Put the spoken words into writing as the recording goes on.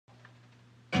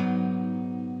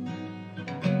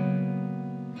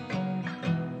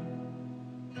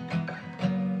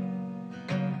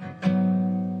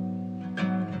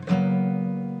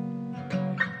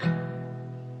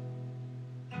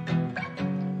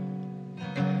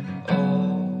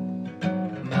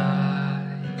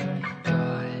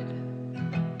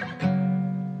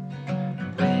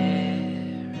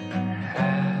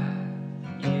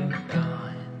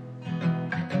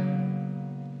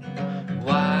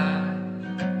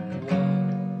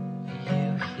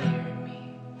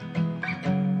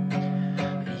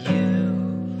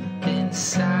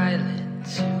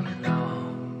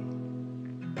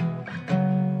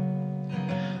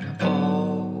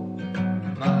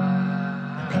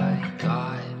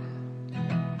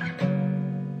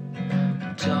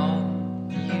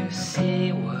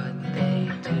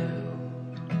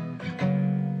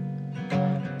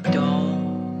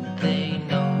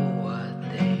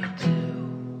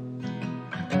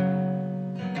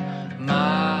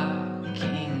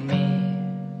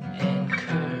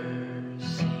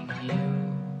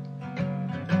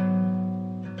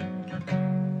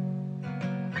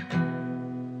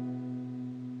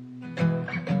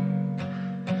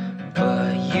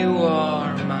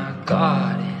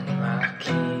God and my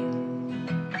King.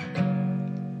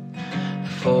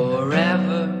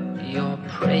 Forever your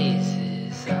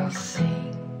praises I'll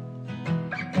sing.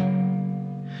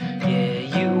 Yeah,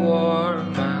 you are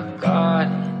my God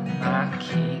and my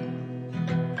King.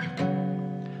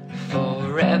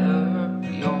 Forever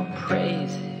your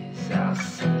praises I'll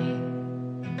sing.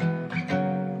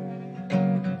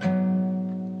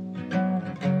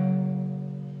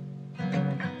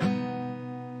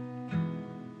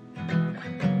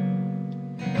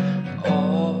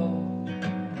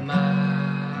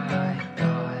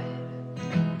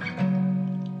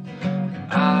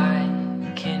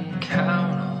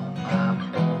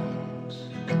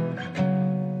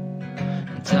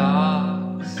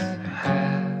 Dogs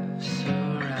have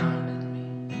surrounded me,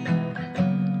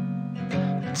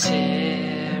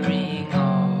 tearing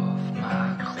off my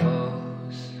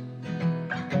clothes.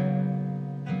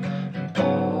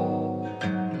 Oh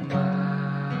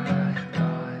my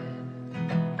God,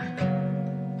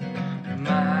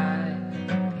 my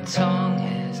tongue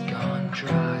has gone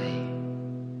dry.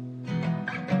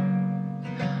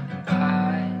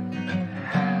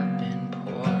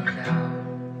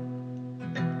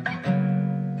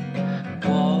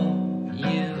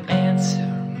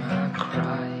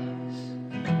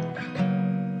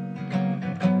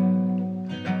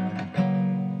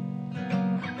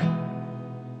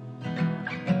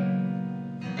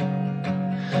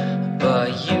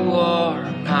 But you are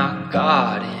my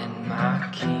God and my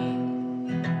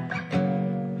King.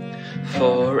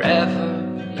 Forever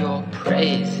your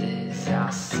praises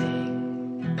I'll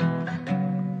sing.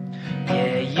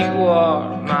 Yeah, you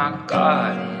are my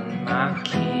God and my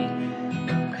King.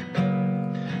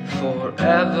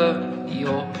 Forever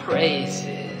your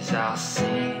praises I'll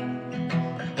sing.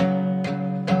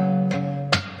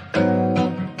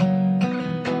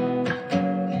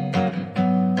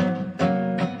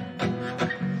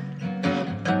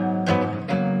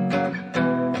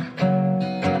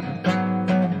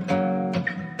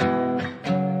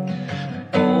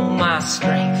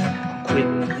 Strength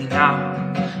quickly now,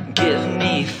 give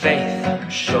me faith,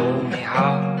 show me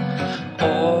how.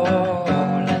 Oh,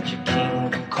 let your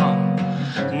kingdom come,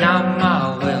 not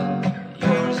my will,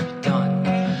 yours be done.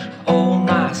 Oh,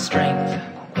 my strength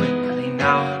quickly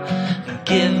now,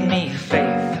 give me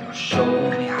faith,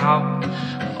 show me how.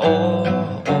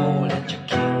 Oh, let your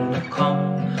kingdom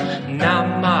come,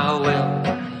 not my will,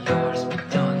 yours be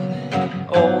done.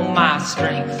 Oh, my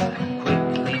strength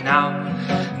quickly now,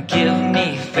 give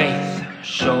me faith,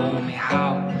 show me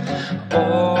how.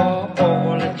 Oh,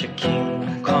 let your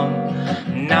kingdom come,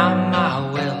 not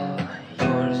my will,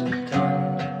 yours be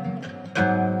done.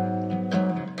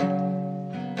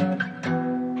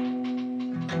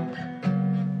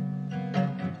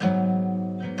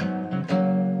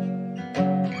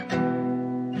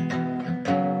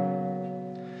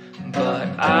 But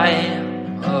I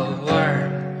am a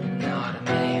worm, not a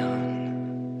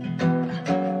man.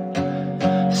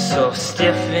 So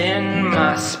stiffen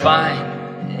my spine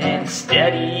and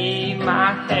steady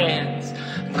my hands.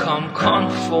 Come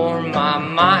conform my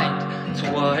mind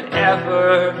to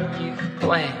whatever you've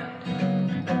planned.